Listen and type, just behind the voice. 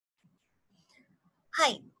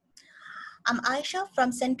Hi, I'm Ayesha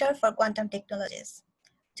from Center for Quantum Technologies.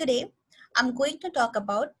 Today, I'm going to talk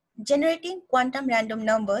about generating quantum random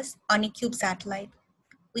numbers on a cube satellite.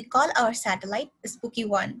 We call our satellite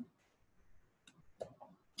SpooQy-1.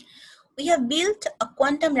 We have built a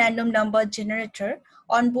quantum random number generator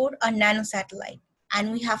on board a nano satellite,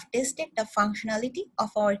 and we have tested the functionality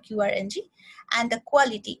of our QRNG and the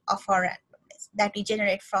quality of our randomness that we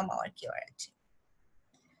generate from our QRNG.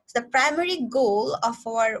 The primary goal of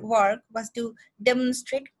our work was to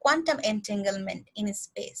demonstrate quantum entanglement in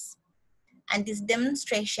space. And this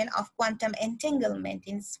demonstration of quantum entanglement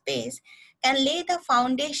in space can lay the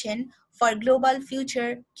foundation for global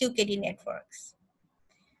future QKD networks.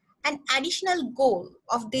 An additional goal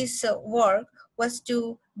of this work was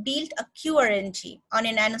to build a QRNG on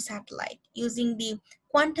a nanosatellite using the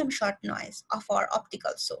quantum shot noise of our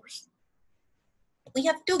optical source. We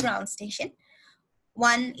have two ground stations.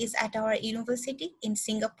 One is at our university in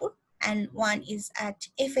Singapore, and one is at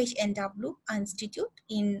FHNW Institute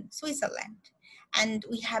in Switzerland. And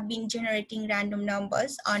we have been generating random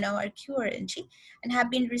numbers on our QRNG and have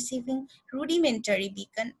been receiving rudimentary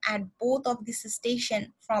beacon at both of these stations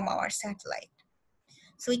from our satellite.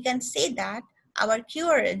 So we can say that our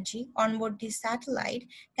QRNG on board this satellite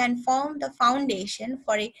can form the foundation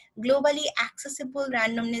for a globally accessible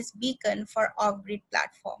randomness beacon for off-grid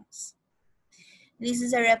platforms. This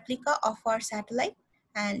is a replica of our satellite,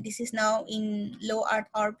 and this is now in low Earth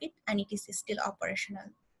orbit, and it is still operational.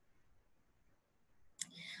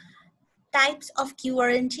 Types of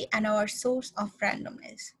QRNG and our source of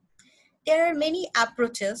randomness. There are many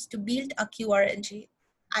approaches to build a QRNG.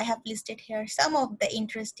 I have listed here some of the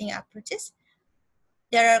interesting approaches.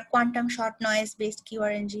 There are quantum short noise based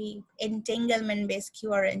QRNG, entanglement based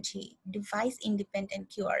QRNG, device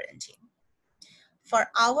independent QRNG. For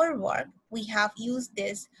our work, we have used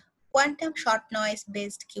this quantum short noise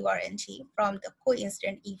based QRNG from the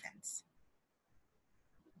coincident events.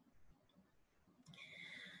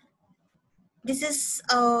 This is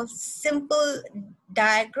a simple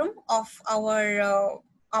diagram of our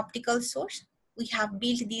optical source. We have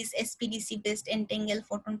built this SPDC based entangled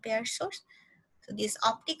photon pair source. So this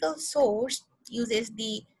optical source uses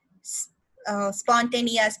the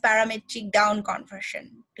spontaneous parametric down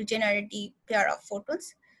conversion to generate the pair of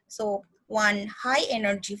photons. So one high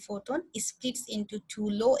energy photon is splits into two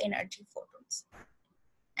low energy photons,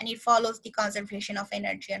 and it follows the conservation of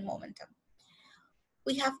energy and momentum.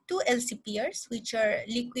 We have two LCPRs, which are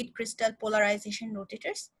liquid crystal polarization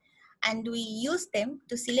rotators, and we use them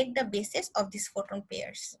to select the bases of these photon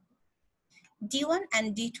pairs. D1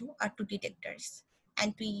 and D2 are two detectors,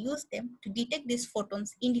 and we use them to detect these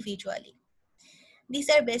photons individually. These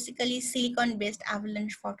are basically silicon-based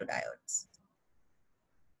avalanche photodiodes.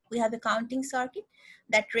 We have a counting circuit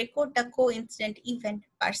that records the coincident event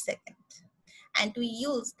per second. And we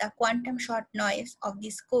use the quantum short noise of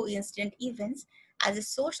these coincident events as a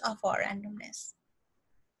source of our randomness.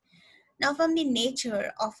 Now, from the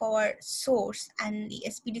nature of our source and the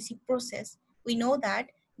SPDC process, we know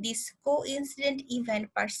that this coincident event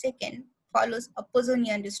per second follows a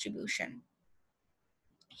Poissonian distribution.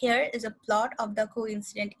 Here is a plot of the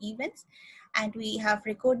coincident events, and we have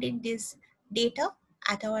recorded this data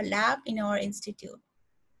at our lab in our institute.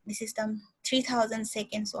 This is the 3000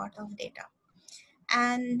 seconds worth of data.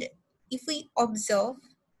 And if we observe,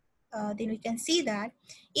 then we can see that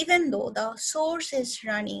even though the source is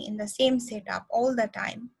running in the same setup all the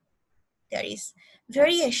time, there is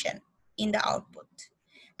variation in the output.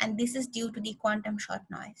 And this is due to the quantum short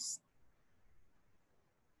noise.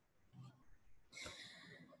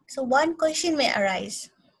 So one question may arise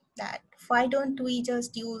that why don't we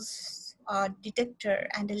just use a detector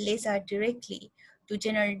and a laser directly to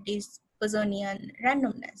generate this Poissonian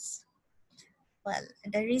randomness? Well,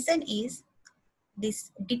 the reason is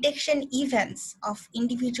these detection events of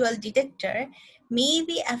individual detector may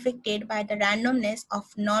be affected by the randomness of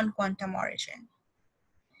non-quantum origin.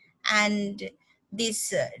 And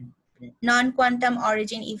these non-quantum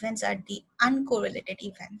origin events are the uncorrelated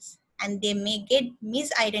events, and they may get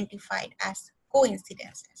misidentified as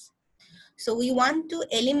coincidences. So we want to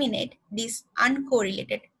eliminate these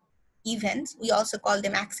uncorrelated events. We also call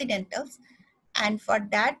them accidentals. And for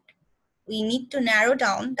that, we need to narrow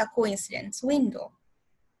down the coincidence window.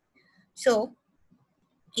 So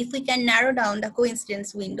if we can narrow down the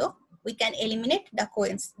coincidence window, we can eliminate the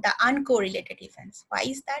uncorrelated events. Why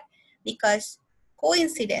is that? Because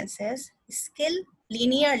coincidences scale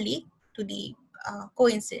linearly to the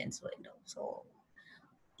coincidence window. So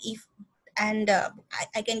if, and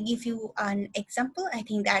I can give you an example. I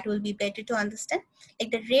think that will be better to understand. Like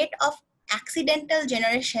the rate of accidental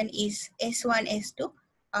generation is S1, S2,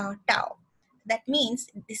 tau. That means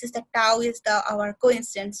this is the tau is our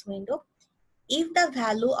coincidence window. If the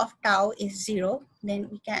value of tau is 0, then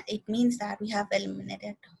it means that we have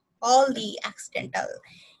eliminated all the accidental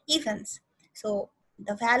events. So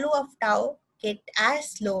the value of tau get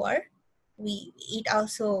as lower, it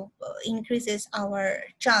also increases our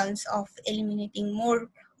chance of eliminating more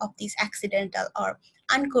of these accidental or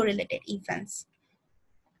uncorrelated events.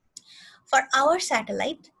 For our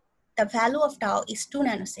satellite, the value of tau is 2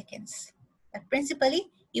 nanoseconds. But principally,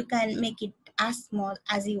 you can make it as small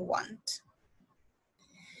as you want.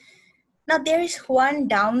 Now, there is one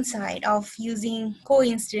downside of using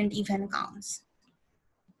coincident event counts,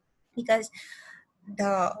 because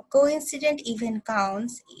the coincident event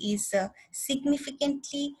counts is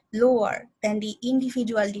significantly lower than the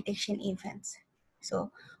individual detection events.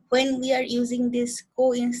 So when we are using this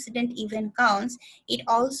coincident event counts, it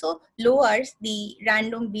also lowers the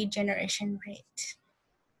random bit generation rate.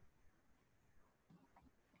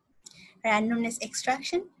 Randomness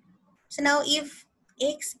extraction. So now if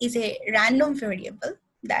X is a random variable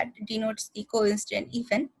that denotes the coincident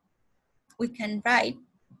event, we can write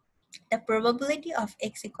the probability of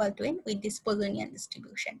X equal to N with this Poissonian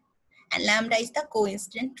distribution. And lambda is the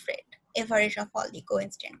coincident rate, average of all the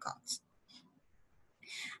coincident counts.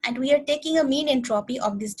 And we are taking a mean entropy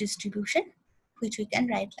of this distribution, which we can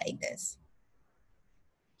write like this.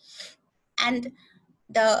 And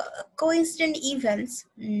the coincident events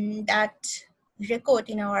that record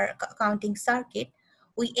in our counting circuit,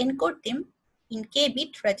 we encode them in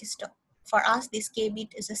k-bit register. For us, this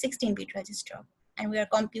k-bit is a 16-bit register, and we are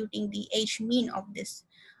computing the H mean of this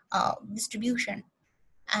distribution.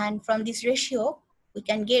 And from this ratio, we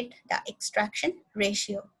can get the extraction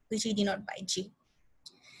ratio, which we denote by G.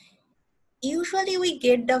 Usually we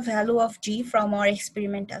get the value of G from our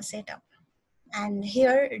experimental setup. And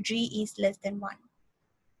here G is less than 1.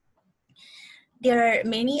 There are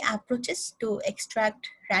many approaches to extract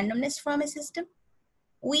randomness from a system.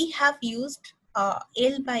 We have used L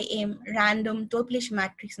by M random Toeplitz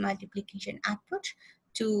matrix multiplication approach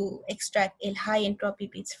to extract L high entropy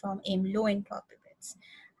bits from M low entropy bits.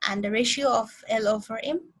 And the ratio of L over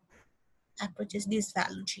M approaches this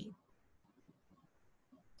value G.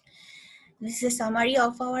 This is a summary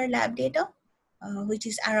of our lab data, which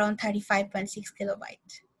is around 35.6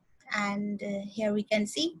 kilobyte. And here we can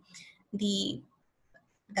see the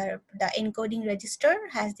encoding register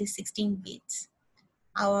has the 16 bits.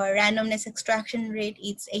 Our randomness extraction rate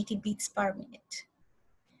is 80 bits per minute.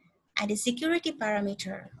 And the security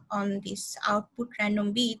parameter on this output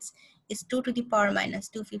random bits is 2 to the power minus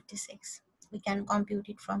 256. We can compute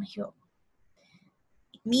it from here.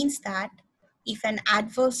 It means that if an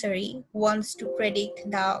adversary wants to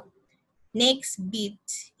predict the next bit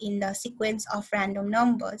in the sequence of random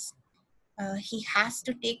numbers, he has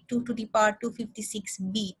to take 2 to the power 256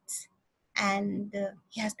 bits, and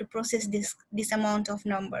he has to process this amount of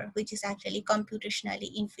number, which is actually computationally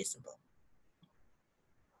infeasible.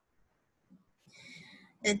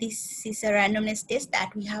 This is a randomness test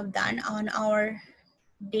that we have done on our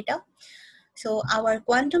data. So our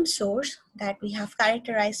quantum source that we have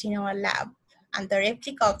characterized in our lab, and the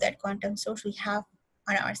replica of that quantum source we have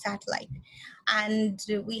on our satellite, and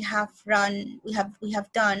we have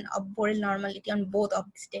done a Borel normality on both of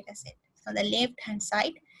these data sets. On the left hand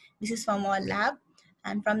side, this is from our lab,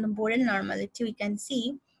 and from the Borel normality we can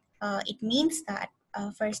see it means that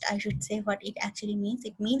first I should say what it actually means.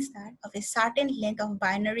 It means that of a certain length of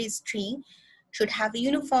binary string should have a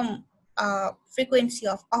uniform frequency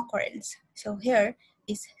of occurrence. So here,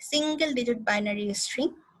 this single digit binary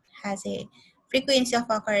string has a frequency of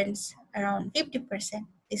occurrence around 50%.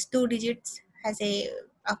 This 2 digits has a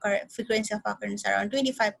frequency of occurrence around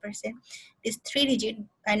 25%. These 3 digit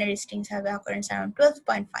binary strings have an occurrence around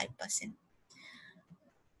 12.5%.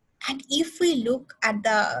 And if we look at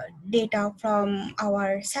the data from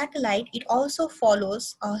our satellite, it also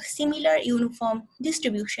follows a similar uniform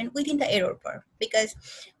distribution within the error curve, because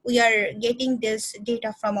we are getting this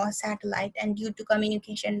data from our satellite, and due to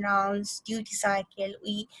communication rounds, duty cycle,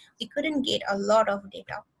 we couldn't get a lot of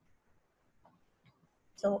data.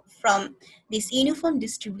 So from this uniform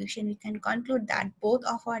distribution, we can conclude that both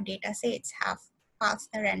of our data sets have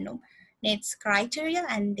passed the randomness criteria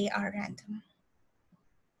and they are random.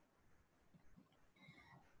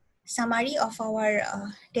 Summary of our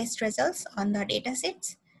test results on the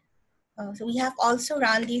datasets. So we have also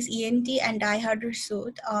run this ENT and dieharder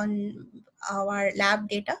suit on our lab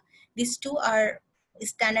data. These two are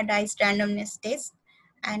standardized randomness tests.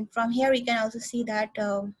 And from here we can also see that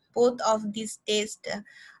both of these tests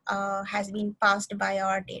has been passed by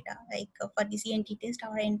our data. Like for the CNT test,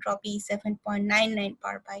 our entropy is 7.99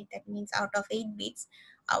 per byte. That means out of 8 bits,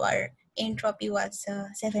 our entropy was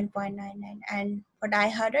 7.99. And for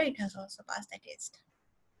dieharder, it has also passed the test.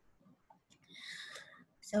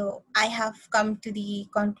 So I have come to the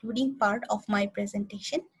concluding part of my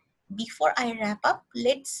presentation. Before I wrap up,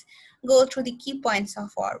 let's go through the key points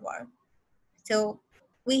of our work. So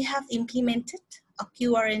we have implemented a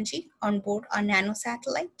QRNG on board a nano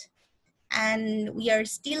satellite, and we are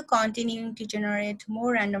still continuing to generate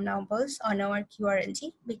more random numbers on our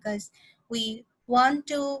QRNG because we want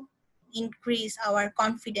to increase our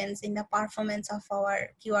confidence in the performance of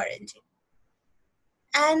our QRNG.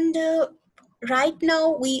 And right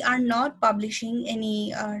now, we are not publishing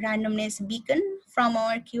any randomness beacon from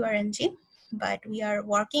our QRNG, but we are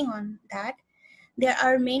working on that. There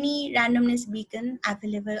are many randomness beacon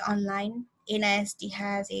available online. NIST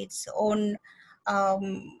has its own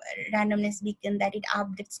randomness beacon that it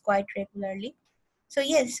updates quite regularly. So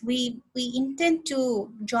yes, we intend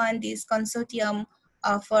to join this consortium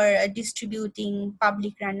for distributing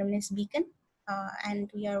public randomness beacon,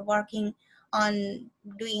 and we are working on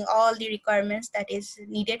doing all the requirements that is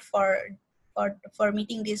needed for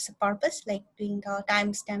meeting this purpose, like doing the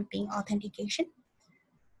timestamping authentication.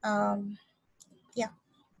 Yeah.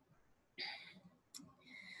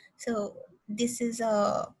 So this is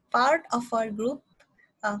a part of our group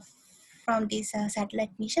uh, from this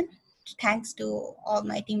satellite mission. Thanks to all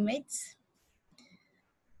my teammates.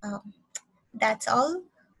 That's all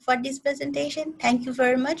for this presentation. Thank you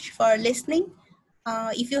very much for listening.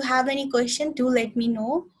 If you have any question, do let me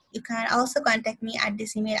know. You can also contact me at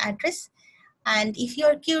this email address. And if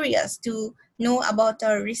you're curious to know about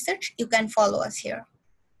our research, you can follow us here.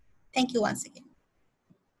 Thank you once again.